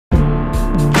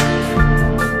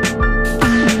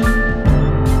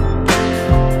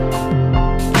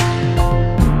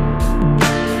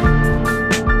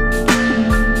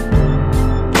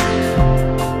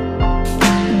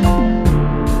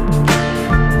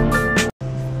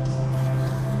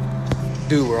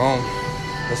Dude, we're on.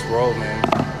 Let's roll, man.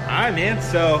 All right, man.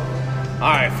 So,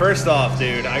 all right, first off,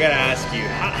 dude, I got to ask you,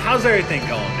 how's everything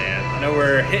going, man? I know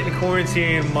we're hitting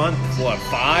quarantine month,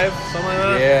 5? Something like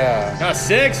that? Yeah.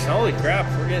 6? Holy crap,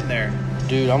 we're getting there.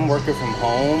 Dude, I'm working from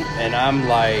home, and I'm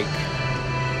like,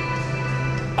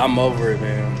 I'm over it,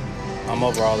 man. I'm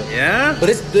over all of it. Yeah? But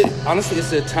honestly,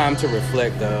 it's a time to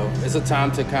reflect, though. It's a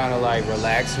time to kind of like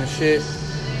relax and shit.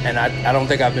 And I don't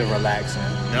think I've been relaxing.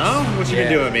 No? What you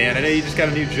been doing, man? I know you just got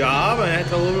a new job. I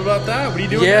tell a little bit about that. What are you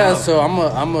doing now? So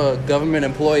I'm a government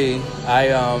employee.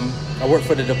 I work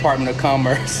for the Department of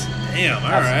Commerce. Damn, all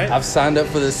right. I've signed up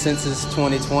for the Census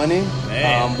 2020,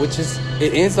 which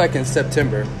it ends like in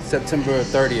September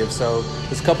 30th. So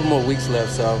there's a couple more weeks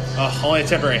left. So only a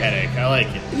temporary headache. I like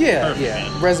it. Yeah, Perfect,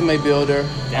 man. Resume builder.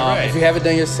 Right. If you haven't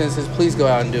done your census, please go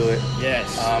out and do it.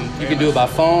 Yes. You can do it by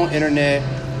phone, internet,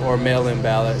 or mail-in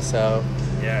ballot. So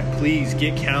yeah, please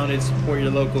get counted. Support your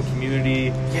local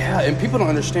community. Yeah, and people don't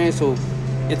understand. So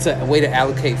it's a way to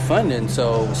allocate funding.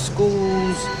 So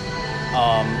schools,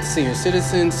 senior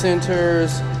citizen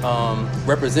centers,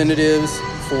 representatives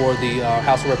for the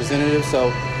House of Representatives. So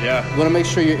yeah, you want to make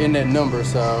sure you're in that number.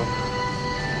 So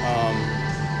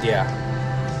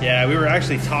yeah, we were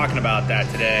actually talking about that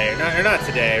today, not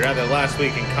today, rather last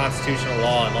week in constitutional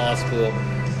law and law school.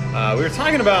 We were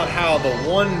talking about how the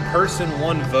one person,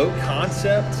 one vote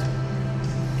concept,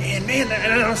 and man,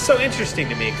 that was so interesting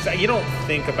to me because you don't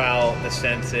think about the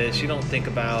census, you don't think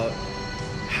about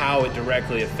how it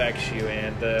directly affects you,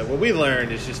 and what we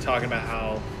learned is just talking about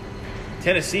how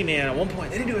Tennessee, man, at one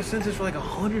point they didn't do a census for like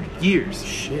 100 years.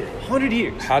 Shit, 100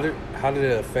 years. How did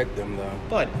it affect them though?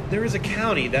 But there was a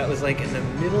county that was like in the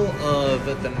middle of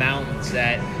the mountains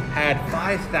that had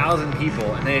 5,000 people,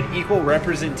 and they had equal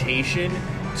representation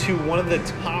to one of the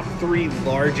top 3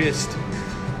 largest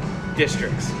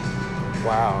districts.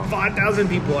 Wow. 5,000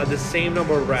 people had the same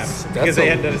number of reps because they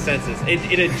hadn't done a census. It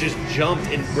had just jumped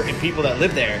in people that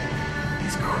lived there.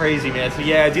 It's crazy, man. So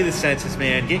yeah, do the census,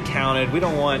 man. Get counted. We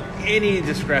don't want any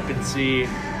discrepancy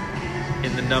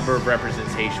in the number of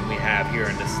representation we have here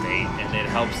in the state, and it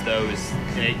helps those,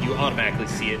 and you automatically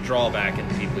see it draw back in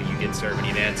the people you get serving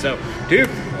you, man. So, dude,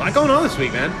 a lot going on this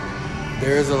week, man.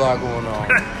 There is a lot going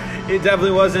on. It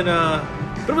definitely wasn't,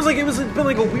 but it's been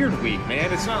like a weird week,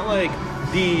 man. It's not like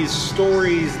these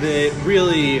stories that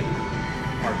really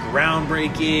are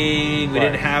groundbreaking. We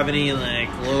didn't have any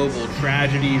like global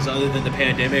tragedies other than the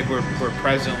pandemic we're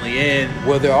presently in.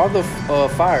 Well, there are the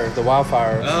fires, the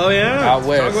wildfires. Oh yeah, out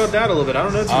west. Talk about that a little bit. I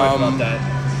don't know too much about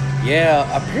that.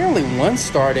 Yeah, apparently one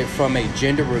started from a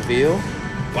gender reveal.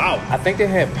 Wow. I think they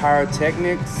had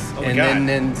pyrotechnics, oh and God.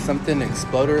 then something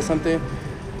exploded or something.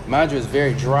 Mind you, it's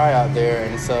very dry out there,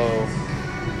 and so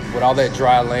with all that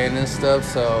dry land and stuff,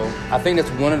 so I think that's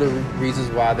one of the reasons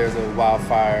why there's a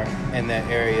wildfire in that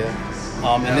area.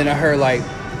 And then I heard like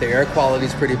the air quality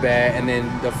is pretty bad, and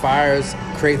then the fires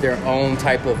create their own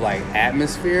type of like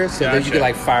atmosphere, so then you get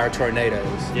like fire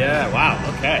tornadoes. Yeah, wow,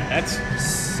 okay, that's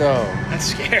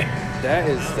scary.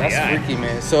 That's freaky,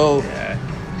 man. So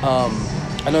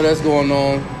I know that's going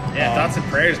on. Yeah, thoughts and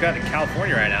prayers got in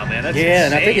California right now, man. That's insane.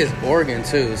 And I think it's insane. Oregon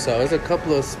too. So there's a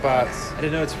couple of spots. I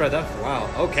didn't know it spread that far.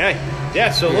 Wow. Okay.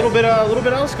 Yeah. So a little bit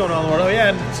else going on in the world. Oh yeah,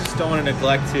 and just don't want to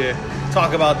neglect to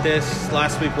talk about this.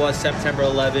 Last week was September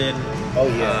 11. Oh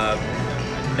yeah.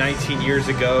 19 years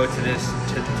ago to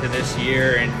this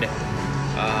year, and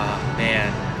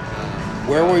man.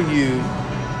 Where were you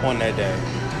on that day?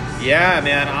 Yeah,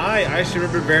 man. I actually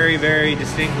remember very, very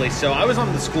distinctly. So I was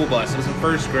on the school bus. I was in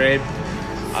first grade.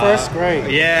 First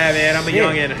grade. Yeah, man, I'm a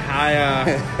youngin'.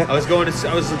 I was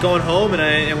going home,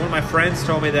 and one of my friends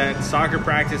told me that soccer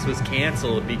practice was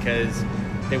canceled because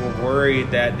they were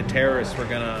worried that the terrorists were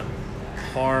gonna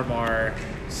harm our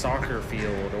soccer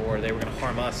field, or they were gonna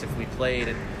harm us if we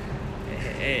played.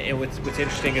 And what's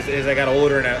interesting is as I got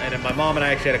older, and my mom and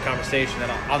I actually had a conversation that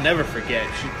I'll never forget.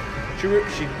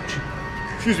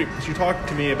 She talked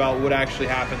to me about what actually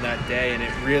happened that day, and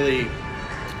it really.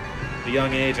 At a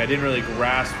young age, I didn't really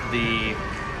grasp the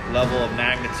level of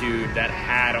magnitude that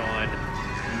had on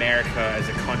America as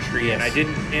a country, yes.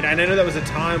 and I know that was a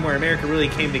time where America really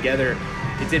came together.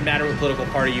 It didn't matter what political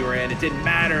party you were in. It didn't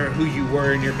matter who you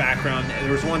were in your background.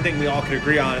 There was one thing we all could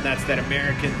agree on, and that's that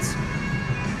Americans,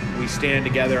 we stand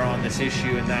together on this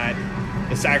issue, and that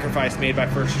the sacrifice made by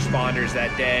first responders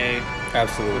that day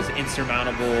absolutely was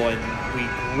insurmountable, and we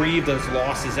grieved those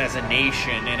losses as a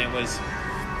nation, and it was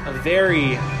a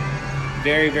very,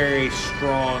 very, very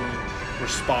strong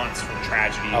response from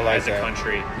tragedy as a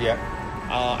country. Yeah.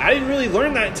 I didn't really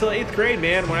learn that until 8th grade,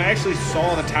 man, when I actually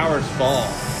saw the towers fall.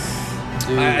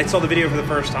 I saw the video for the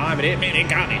first time, and it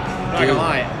got me. I'm not gonna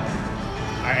lie.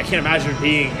 I can't imagine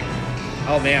being.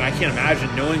 Oh man, I can't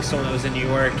imagine knowing someone that was in New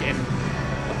York and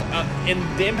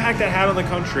the impact that had on the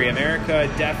country. America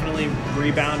definitely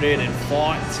rebounded and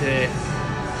fought to.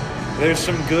 There's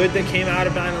some good that came out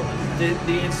of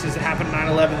the instance that happened on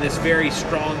 9/11. This very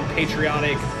strong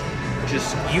patriotic,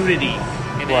 just unity.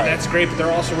 And that's great, but there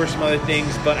also were some other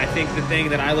things. But I think the thing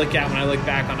that I look at when I look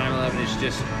back on 9/11 is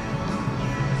just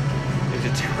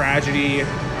it's a tragedy.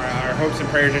 Our hopes and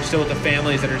prayers are still with the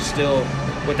families that are still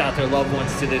without their loved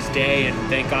ones to this day, and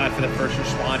thank God for the first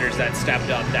responders that stepped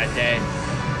up that day.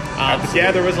 But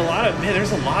yeah, there was a lot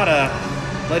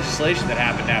of legislation that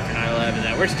happened after 9/11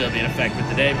 that we're still being affected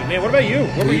today. But man, what about you?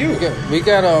 What were you? We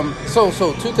got so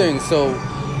two things. So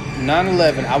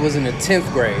 9/11, I was in the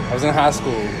 10th grade. I was in high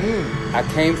school. I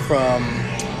came from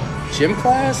gym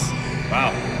class.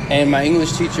 Wow. And my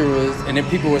English teacher and then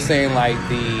people were saying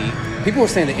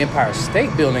the Empire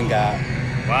State Building got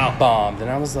bombed. And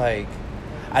I was like,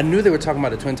 I knew they were talking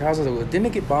about the Twin Towers. I was like, well, didn't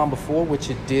it get bombed before, which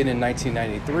it did in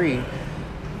 1993?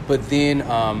 But then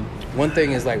one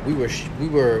thing is like we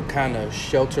were kind of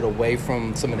sheltered away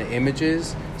from some of the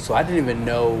images. So I didn't even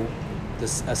know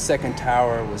a second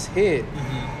tower was hit.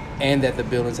 And that the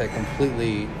buildings had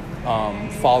completely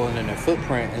fallen in their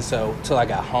footprint, and so till I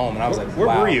got home, and I was like, "Where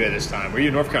were you at this time? Were you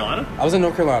in North Carolina?" I was in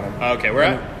North Carolina. Okay, where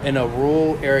at? In a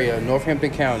rural area, Northampton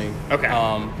County. Okay.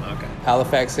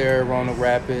 Halifax area, Roanoke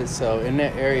Rapids. So in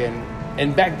that area,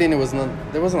 and back then there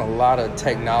wasn't a lot of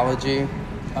technology,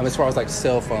 as far as like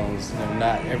cell phones. You know,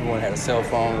 not everyone had a cell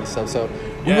phone and stuff. So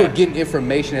we were getting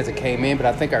information as it came in, but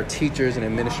I think our teachers and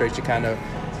administration kind of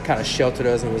sheltered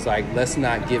us and was like, let's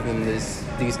not give them these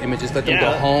images. Let them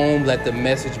go home. Let the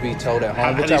message be told at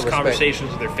home. Have these conversations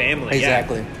with their family.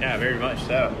 Exactly. Yeah, very much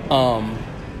so.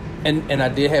 And I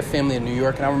did have family in New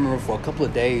York, and I remember for a couple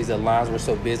of days the lines were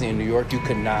so busy in New York you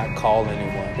could not call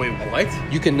anyone. Wait, what?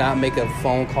 You could not make a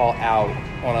phone call out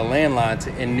on a landline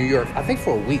in New York. I think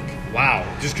for a week. Wow,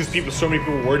 just because so many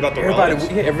people were worried about the relatives.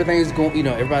 Everything's going.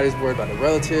 Everybody's worried about the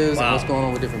relatives and what's going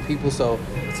on with different people. So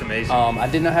that's amazing. I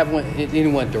did not have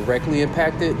anyone directly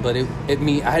impacted, but I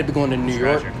had been going to New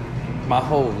York my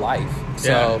whole life,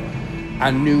 so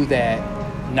I knew that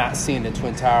not seeing the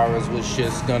Twin Towers was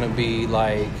just gonna be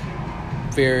like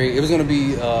it was gonna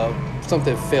be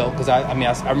something felt, because I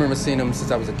remember seeing them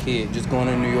since I was a kid, just going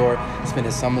to New York,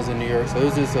 spending summers in New York. So it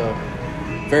was just a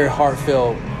very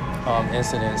heartfelt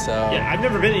incident. So I've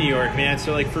never been to New York, man.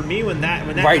 So like for me, when that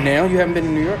now you haven't been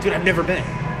to New York, dude, I've never been.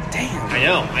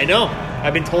 Damn. I know.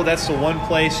 I've been told that's the one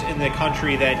place in the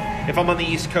country that if I'm on the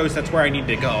East Coast, that's where I need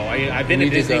to go. I've been to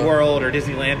Disney World or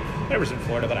Disneyland. I was in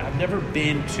Florida, but I've never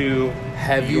been to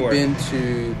Have New you York. Been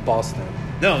to Boston?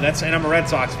 No, and I'm a Red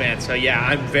Sox fan, so yeah,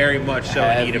 I'm very much so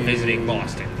in need of visiting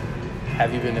Boston.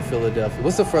 Have you been to Philadelphia?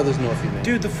 What's the furthest north you've been?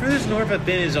 Dude, the furthest north I've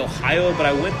been is Ohio, but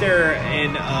I went there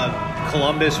in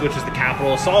Columbus, which is the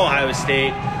capital. Saw Ohio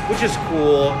State, which is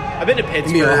cool. I've been to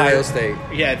Pittsburgh. You mean Ohio State?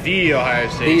 Yeah, the Ohio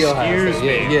State. Excuse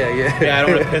me. Yeah. Yeah, I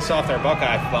don't want to piss off our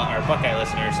Buckeye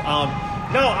listeners.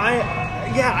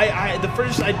 The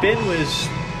furthest I'd been was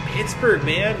Pittsburgh,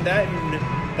 man.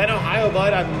 That Ohio,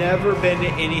 but I've never been to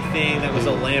anything that was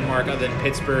a landmark other than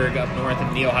Pittsburgh up north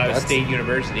and the Ohio State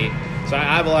University. So I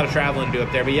have a lot of traveling to do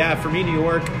up there. But yeah, for me, New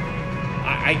York,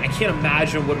 I can't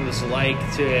imagine what it was like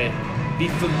to be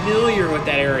familiar with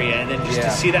that area and then just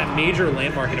to see that major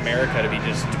landmark in America to be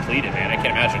just depleted, man. I can't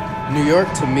imagine. New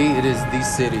York, to me, it is the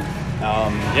city.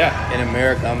 In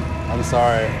America, I'm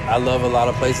sorry. I love a lot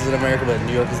of places in America, but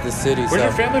New York is the city. Where's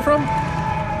your family from?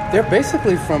 They're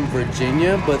basically from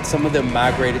Virginia, but some of them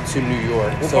migrated to New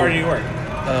York. What part of New York?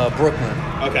 Brooklyn.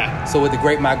 Okay. So with the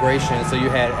Great Migration, so you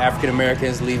had African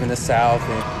Americans leaving the South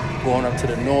and going up to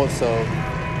the North. So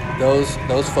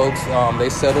those folks, they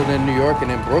settled in New York and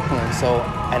in Brooklyn. So,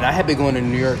 and I had been going to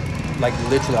New York like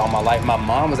literally all my life. My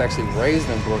mom was actually raised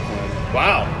in Brooklyn.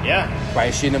 Wow. Yeah.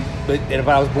 Right. But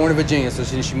I was born in Virginia, so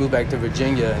she moved back to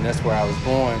Virginia, and that's where I was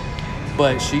born.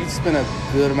 But she spent a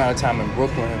good amount of time in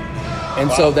Brooklyn. And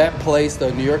so that place, though,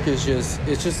 New York is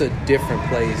it's just a different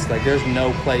place. Like, there's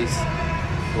no place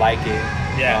like it.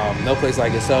 Yeah. No place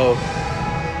like it. So,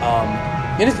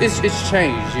 and it's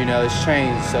changed, it's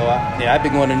changed. So, I've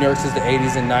been going to New York since the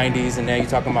 80s and 90s, and now you're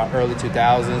talking about early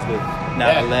 2000s with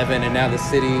 9/11, and now the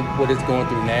city, what it's going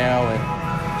through now,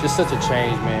 and just such a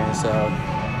change, man. So,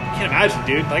 I can't imagine,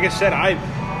 dude. Like I said,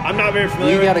 I'm not very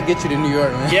familiar. We got to get you to New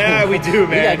York, man. Yeah, we do,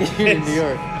 man. We got to get you to New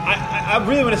York. I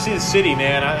really want to see the city,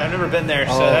 man. I've never been there,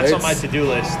 so that's on my to-do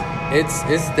list.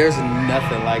 There's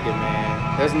nothing like it,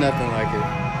 man. There's nothing like it.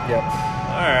 Yep.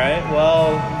 All right.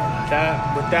 Well,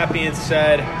 with that being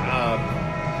said,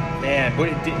 man,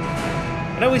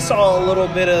 know we saw a little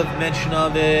bit of mention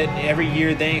of it every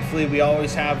year. Thankfully, we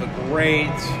always have a great,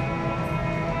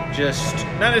 just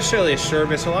not necessarily a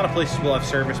service. A lot of places will have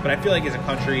service, but I feel like as a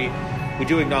country, we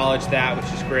do acknowledge that,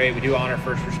 which is great. We do honor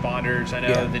first responders. I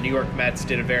know the New York Mets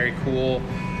did a very cool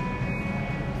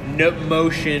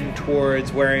motion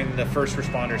towards wearing the first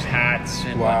responders hats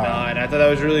and whatnot. And I thought that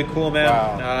was really cool,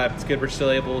 man. It's good we're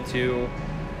still able to,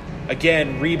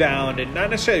 again, rebound, and not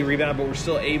necessarily rebound, but we're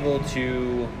still able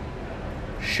to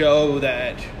show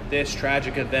that this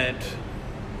tragic event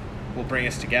will bring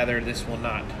us together. This will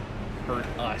not hurt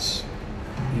us,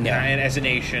 and as a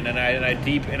nation, and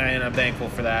I'm thankful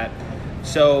for that.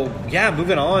 So yeah,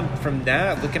 moving on from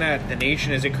that, looking at the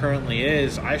nation as it currently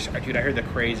is, I heard the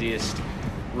craziest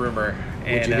rumor,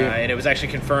 and it was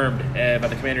actually confirmed by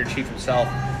the Commander-in-Chief himself.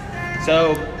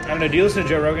 So I don't know. Do you listen to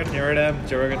Joe Rogan? You heard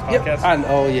Joe Rogan's podcast? I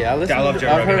love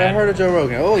Joe Rogan. I heard of Joe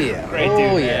Rogan. Oh yeah, great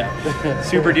dude. Man.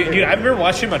 Super dude. I remember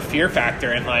watching him on Fear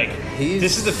Factor, and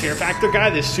this is the Fear Factor guy.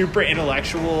 This super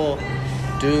intellectual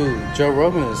dude. Joe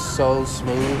Rogan is so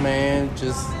smooth, man.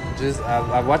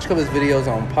 I watched a couple of his videos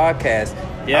on podcasts.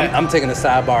 Yeah. I'm taking a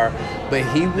sidebar, but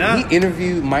he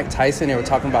interviewed Mike Tyson. They were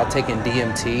talking about taking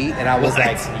DMT, and I was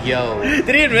like, yo.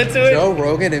 Did he admit to it? Joe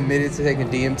Rogan admitted to taking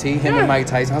DMT, him and Mike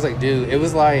Tyson. I was like, dude, it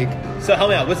was like... So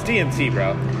help me out. What's DMT,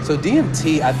 bro? So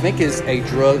DMT, I think, is a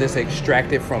drug that's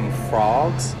extracted from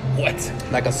frogs. What?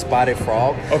 Like a spotted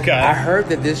frog. Okay. I heard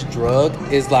that this drug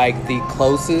is like the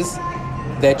closest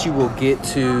that you will get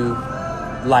to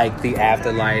like the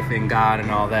afterlife and God and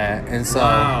all that. And so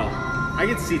I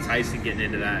could see Tyson getting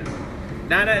into that.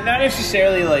 Not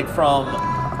necessarily like from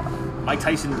Mike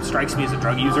Tyson strikes me as a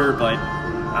drug user, but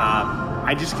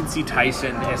I just can see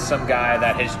Tyson as some guy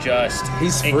that has just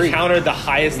encountered the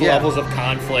highest levels of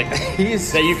conflict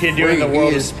that you can do in the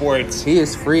world of sports. He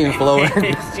is free and flowing.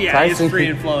 He's free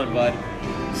and flowing, bud.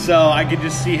 So I could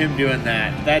just see him doing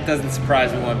that. That doesn't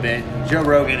surprise me one bit. Joe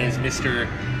Rogan is Mr.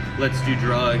 Let's do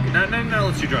drug. Not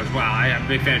let's do drugs. Wow, I'm a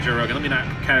big fan of Joe Rogan. Let me not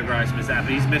categorize him as that,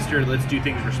 but he's Mr. Let's do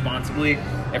things responsibly.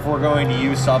 If we're going to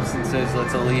use substances,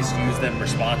 let's at least use them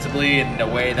responsibly in a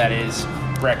way that is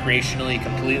recreationally,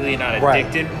 completely not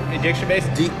addiction based.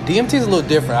 DMT is a little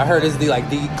different. I heard it's the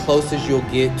closest you'll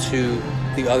get to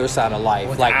the other side of life,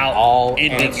 without like all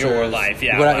ending answers, your life.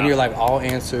 Yeah, without ending your life, all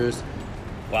answers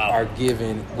are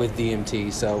given with DMT.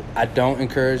 So I don't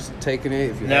encourage taking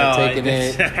it. If you're not taking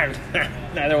it,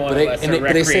 neither one of us.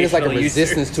 But they say it's like a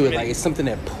resistance to it. Like it's something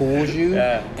that pulls you,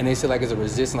 and they say like it's a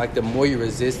resistance. Like the more you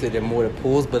resist it, the more it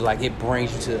pulls. But like it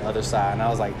brings you to the other side. And I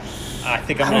was like, I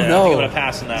think I'm gonna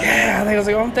pass on that. Yeah, I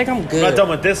think I'm good. I'm not done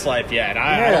with this life yet.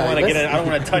 I don't want to I don't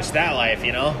want to touch that life,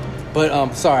 you know.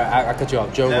 But sorry, I cut you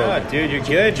off. Joe Rogan. Dude, you're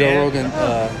good. Joe Rogan.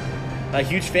 A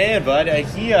huge fan, bud.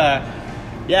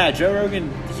 Joe Rogan.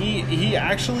 He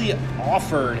actually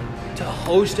offered to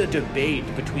host a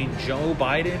debate between Joe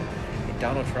Biden and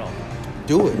Donald Trump.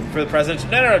 Do it for the presidency.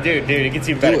 No, dude, it gets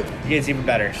even better. It gets even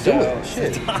better. Do it.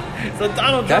 Shit. So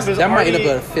Donald Trump is that might end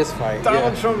up a fist fight.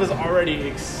 Donald Trump has already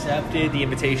accepted the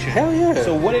invitation. Hell yeah.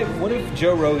 So what if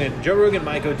Joe Rogan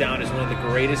might go down as one of the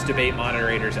greatest debate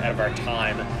moderators out of our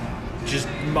time, just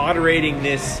moderating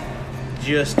this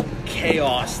just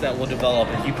chaos that will develop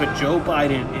if you put Joe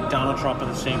Biden and Donald Trump in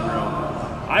the same room.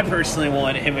 I personally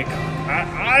want him.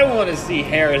 I want to see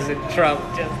Harris and Trump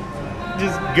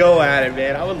just go at it,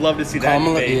 man. I would love to see that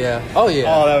Kamala, debate. Yeah. Oh yeah.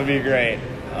 Oh, that would be great.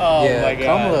 Oh my god.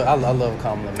 Kamala, I love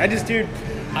Kamala. Man.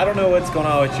 I don't know what's going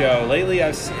on with Joe. Lately,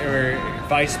 I've seen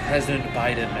Vice President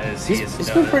Biden as he's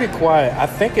been pretty quiet. I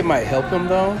think it might help him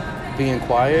though, being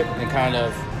quiet and kind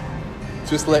of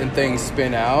just letting things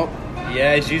spin out.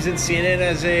 Yeah, he's using CNN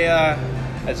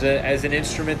as an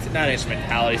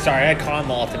instrumentality. Sorry, I had con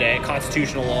law today,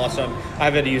 constitutional law, so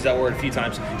I've had to use that word a few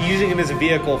times. Using him as a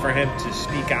vehicle for him to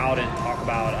speak out and talk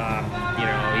about,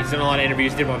 he's done a lot of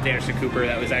interviews, did one with Anderson Cooper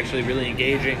that was actually really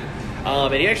engaging.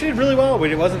 And he actually did really well,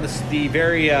 but it wasn't the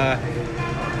very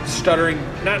stuttering,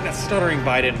 not stuttering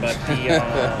Biden, but he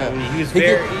was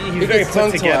very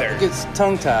put together. He gets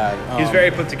tongue-tied. He was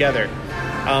very put together.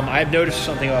 I've noticed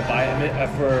something about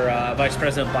Biden, for Vice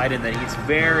President Biden, that he's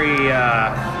very,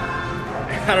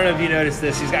 I don't know if you noticed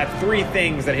this, he's got three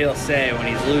things that he'll say when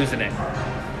he's losing it.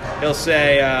 He'll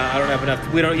say, I don't have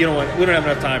enough, we don't have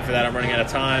enough time for that, I'm running out of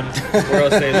time. Or he'll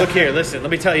say, look here, listen,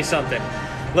 let me tell you something.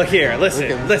 Look here,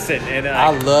 listen. And I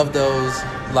love those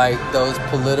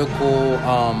political,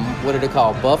 what are they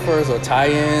called, buffers or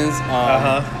tie-ins?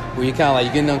 Where you kind of like,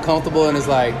 you're getting uncomfortable and it's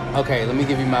like, okay, let me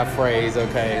give you my phrase,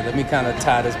 okay, let me kind of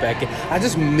tie this back in. I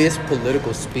just miss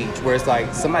political speech where it's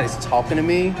like somebody's talking to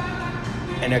me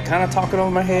and they're kind of talking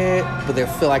over my head, but they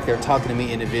feel like they're talking to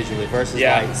me individually versus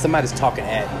like somebody's talking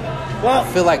at me. Well,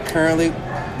 I feel like currently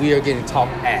we are getting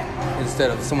talked at instead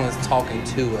of someone's talking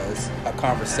to us, a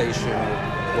conversation.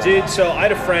 Dude, so I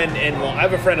have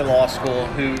a friend in law school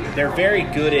who they're very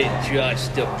good at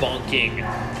just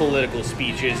debunking political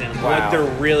speeches and what they're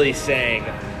really saying.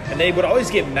 And they would always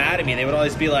get mad at me. They would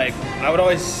always be like, I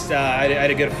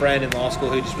had a good friend in law school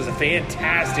who just was a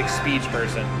fantastic speech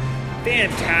person.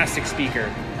 Fantastic speaker.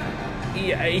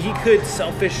 He could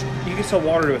sell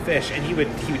water to a fish, and he would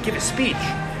give a speech,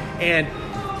 and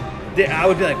I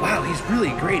would be like, wow, he's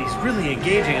really great, he's really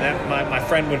engaging, and my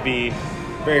friend would be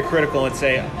very critical and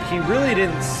say he really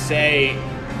didn't say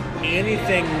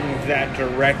anything that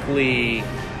directly.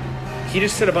 He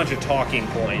just said a bunch of talking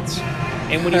points.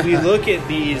 And when we look at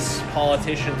these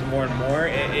politicians more and more,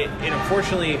 it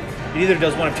unfortunately it either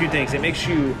does one of two things. It makes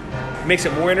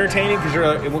it more entertaining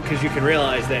because you can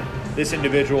realize that this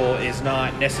individual is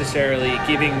not necessarily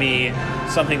giving me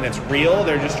something that's real.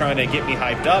 They're just trying to get me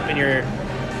hyped up, and you're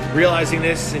realizing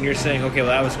this and you're saying, okay, well,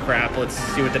 that was crap. Let's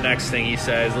see what the next thing he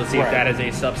says. Let's see if that has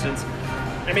any substance.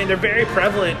 I mean, they're very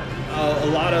prevalent. A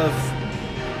lot of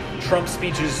Trump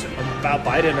speeches about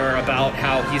Biden are about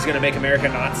how he's going to make America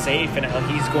not safe and how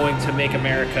he's going to make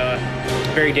America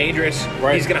very dangerous.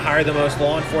 Right. He's going to hire the most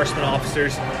law enforcement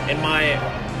officers. And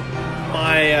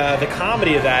the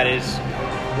comedy of that is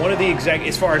one of the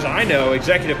as far as I know,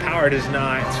 executive power does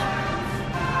not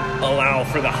allow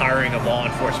for the hiring of law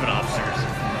enforcement officers.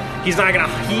 He is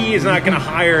not going to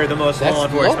hire the most law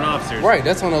enforcement officers. Right,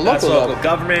 that's on a local level.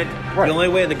 Government. Right. The only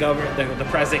way the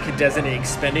president can designate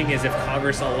spending is if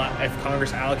Congress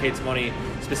allocates money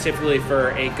specifically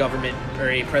for a government or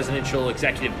a presidential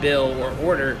executive bill or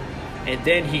order, and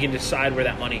then he can decide where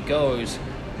that money goes.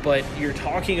 But you're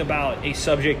talking about a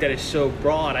subject that is so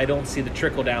broad, I don't see the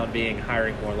trickle down being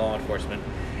hiring more law enforcement.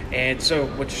 And so,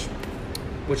 which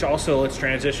also, let's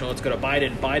transition, let's go to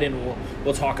Biden. Biden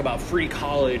will talk about free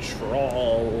college for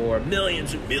all, or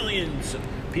millions and millions of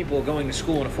people going to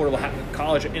school in affordable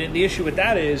college. And the issue with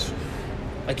that is,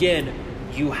 again,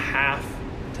 you have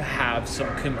to have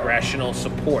some congressional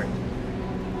support.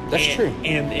 That's true.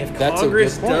 And if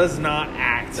Congress does not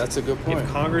act, that's a good point. If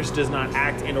Congress does not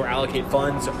act and or allocate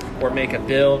funds or make a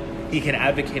bill, he can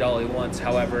advocate all he wants.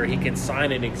 However, he can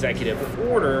sign an executive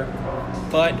order,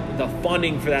 but the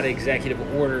funding for that executive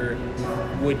order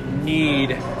would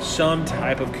need some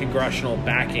type of congressional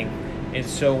backing. And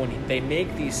so when they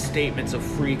make these statements of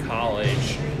free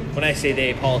college, when I say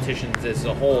they, politicians as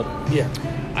a whole,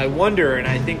 I wonder and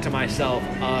I think to myself,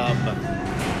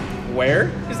 where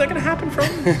is that going to happen from?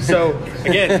 So,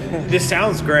 again, this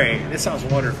sounds great. This sounds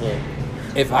wonderful.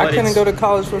 If I couldn't go to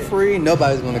college for free,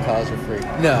 nobody's going to college for free.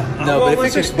 No. Well,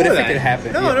 but if it could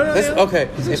happen. No. Okay.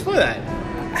 Let's explore that.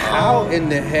 How in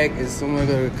the heck is someone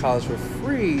going to go to college for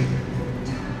free,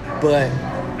 but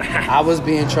I was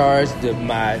being charged,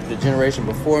 the generation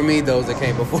before me, those that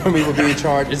came before me were being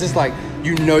charged. It's just like,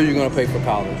 you're going to pay for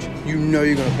college. You're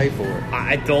going to pay for it.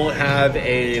 I don't have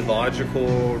a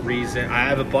logical reason. I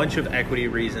have a bunch of equity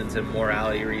reasons and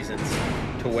morality reasons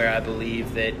to where I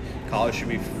believe that college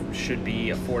should be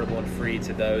affordable and free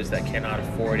to those that cannot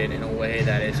afford it in a way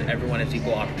that is everyone has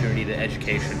equal opportunity to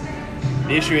education.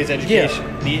 The issue is education.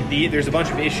 Yeah. There's a bunch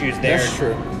of issues there. That's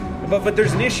true. But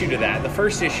there's an issue to that. The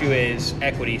first issue is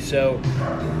equity. So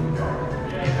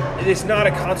it's not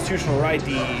a constitutional right.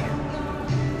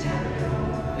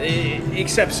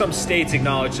 Except some states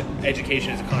acknowledge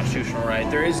education as a constitutional right.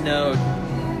 There is no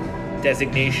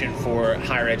designation for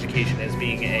higher education as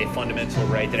being a fundamental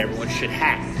right that everyone should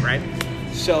have, right?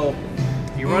 So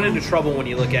you run into trouble when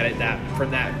you look at it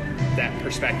from that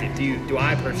perspective. Do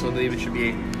I personally believe it should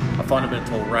be a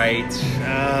fundamental right?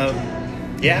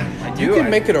 Yeah, I do. You can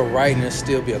make it a right and there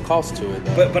still be a cost to it,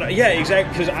 though. But yeah,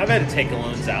 exactly, because I've had to take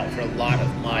loans out for a lot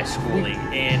of my schooling,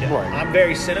 and I'm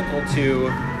very cynical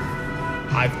to...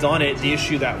 I've done it. The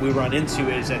issue that we run into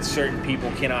is that certain people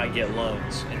cannot get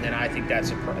loans, and then I think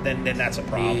that's then that's a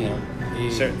problem.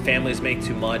 Certain families make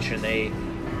too much, and they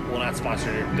will not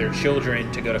sponsor their children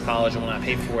to go to college and will not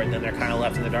pay for it, and then they're kind of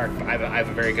left in the dark. I have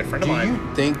a very good friend of mine. Do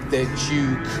you think that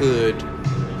you could?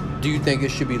 Do you think it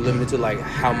should be limited to like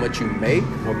how much you make,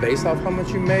 or based off how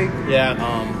much you make? Yeah.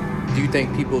 Do you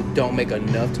think people don't make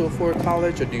enough to afford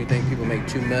college, or do you think people make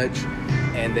too much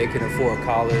and they can afford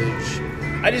college?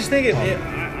 I just think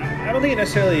I don't think it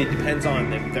necessarily depends on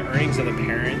the earnings of the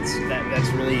parents. That's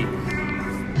really...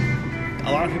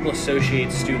 A lot of people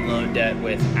associate student loan debt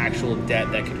with actual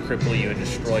debt that could cripple you and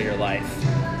destroy your life.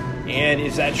 And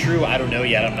is that true? I don't know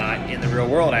yet. I'm not in the real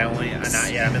world. I'm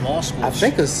not yet. I'm in law school. I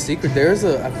think a secret.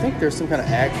 I think there's some kind of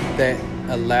act that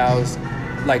allows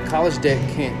like college debt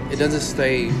it doesn't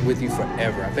stay with you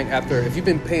forever. I think if you've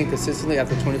been paying consistently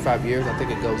after 25 years, I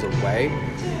think it goes away.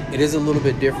 It is a little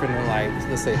bit different than, like,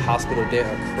 let's say hospital debt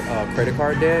or credit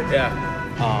card debt. Yeah.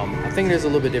 I think there's a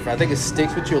little bit different. I think it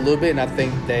sticks with you a little bit, and I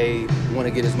think they want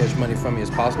to get as much money from you as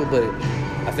possible, but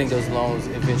I think those loans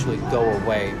eventually go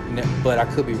away. But I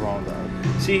could be wrong, though.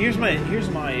 See, here's my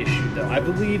issue, though. I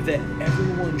believe that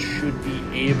everyone should be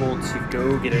able to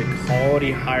go get a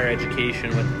quality higher education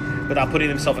without putting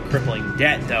themselves in crippling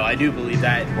debt, though. I do believe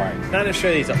that. Right. Not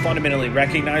necessarily it's a fundamentally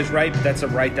recognized right, but that's a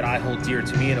right that I hold dear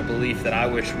to me, and a belief that I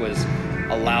wish was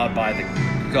allowed by the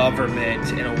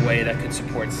government in a way that could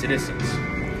support citizens.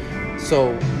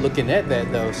 So looking at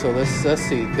that, though, so let's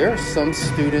see. There are some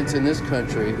students in this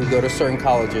country who go to certain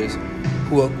colleges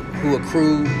who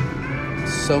accrue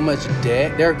so much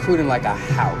debt. They're accrued in like a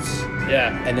house.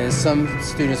 Yeah. And then some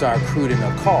students are accrued in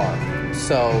a car.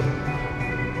 So,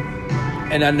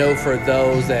 and I know for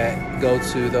those that go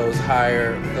to those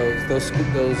higher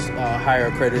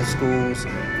accredited schools,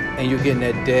 and you're getting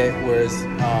that debt, whereas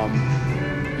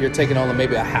you're taking on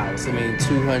maybe a house. I mean,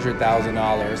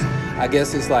 $200,000. I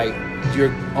guess it's like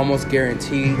you're almost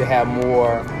guaranteed to have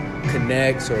more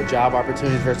connects or job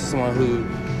opportunities versus someone who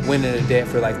went into debt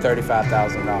for like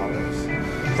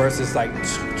 $35,000 versus like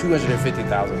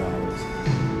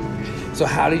 $250,000. So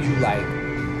how do you like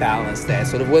balance that?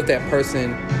 So what if that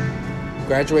person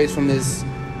graduates from this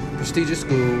prestigious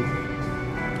school,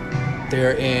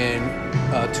 they're in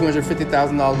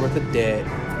 $250,000 worth of debt,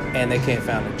 and they can't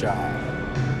find a job?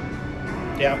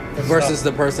 Yeah. Versus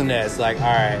the person that's like,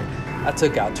 all right, I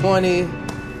took out 20,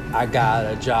 I got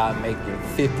a job making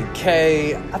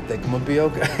 $50K. I think I'm gonna be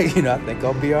okay. I think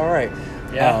I'll be all right.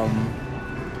 Yeah.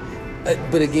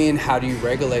 But again, how do you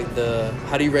regulate the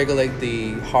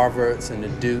Harvards and the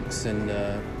Dukes and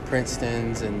the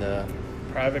Princetons and the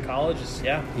private colleges?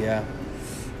 Yeah. Yeah.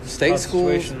 State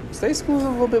schools are a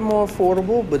little bit more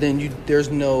affordable, but then there's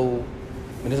no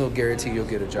guarantee you'll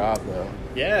get a job, though.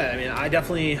 Yeah, I mean, I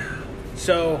definitely.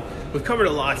 So we've covered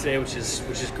a lot today, which is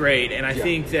great, and I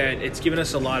think that it's given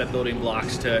us a lot of building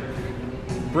blocks to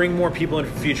bring more people in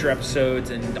for future episodes,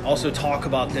 and also talk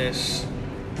about this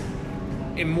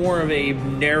in more of a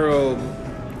narrow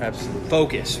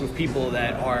focus with people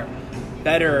that are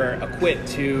better equipped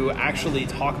to actually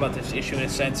talk about this issue in a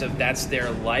sense of that's their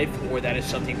life, or that is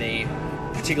something they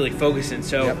particularly focus in.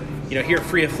 So, here at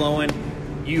Free of Flowing,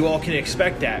 you all can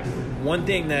expect that. One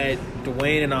thing that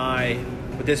Dwayne and I,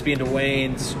 with this being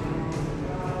Dwayne's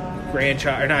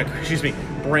brainchild,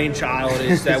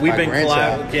 is that we've been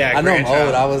collaborating. Yeah, I know I'm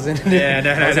old. I was in it. Yeah,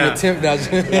 no.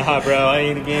 Nah, bro, I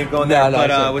ain't again going there.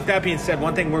 But with that being said,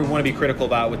 one thing we want to be critical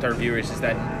about with our viewers is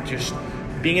that just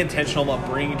being intentional about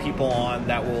bringing people on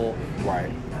that will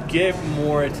get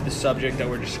more into the subject that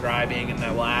we're describing, and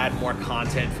that will add more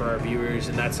content for our viewers,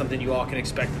 and that's something you all can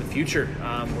expect in the future.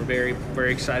 We're very,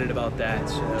 very excited about that,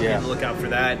 so be on the lookout for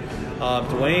that.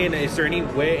 Dwayne, is there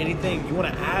anything you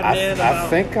want to add, man? I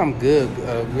think I'm good.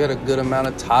 We got a good amount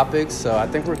of topics, so I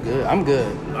think we're good. I'm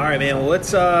good. All right, man. Well,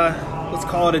 let's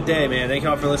call it a day, man. Thank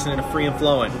y'all for listening to Free and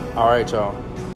Flowing. All right, y'all.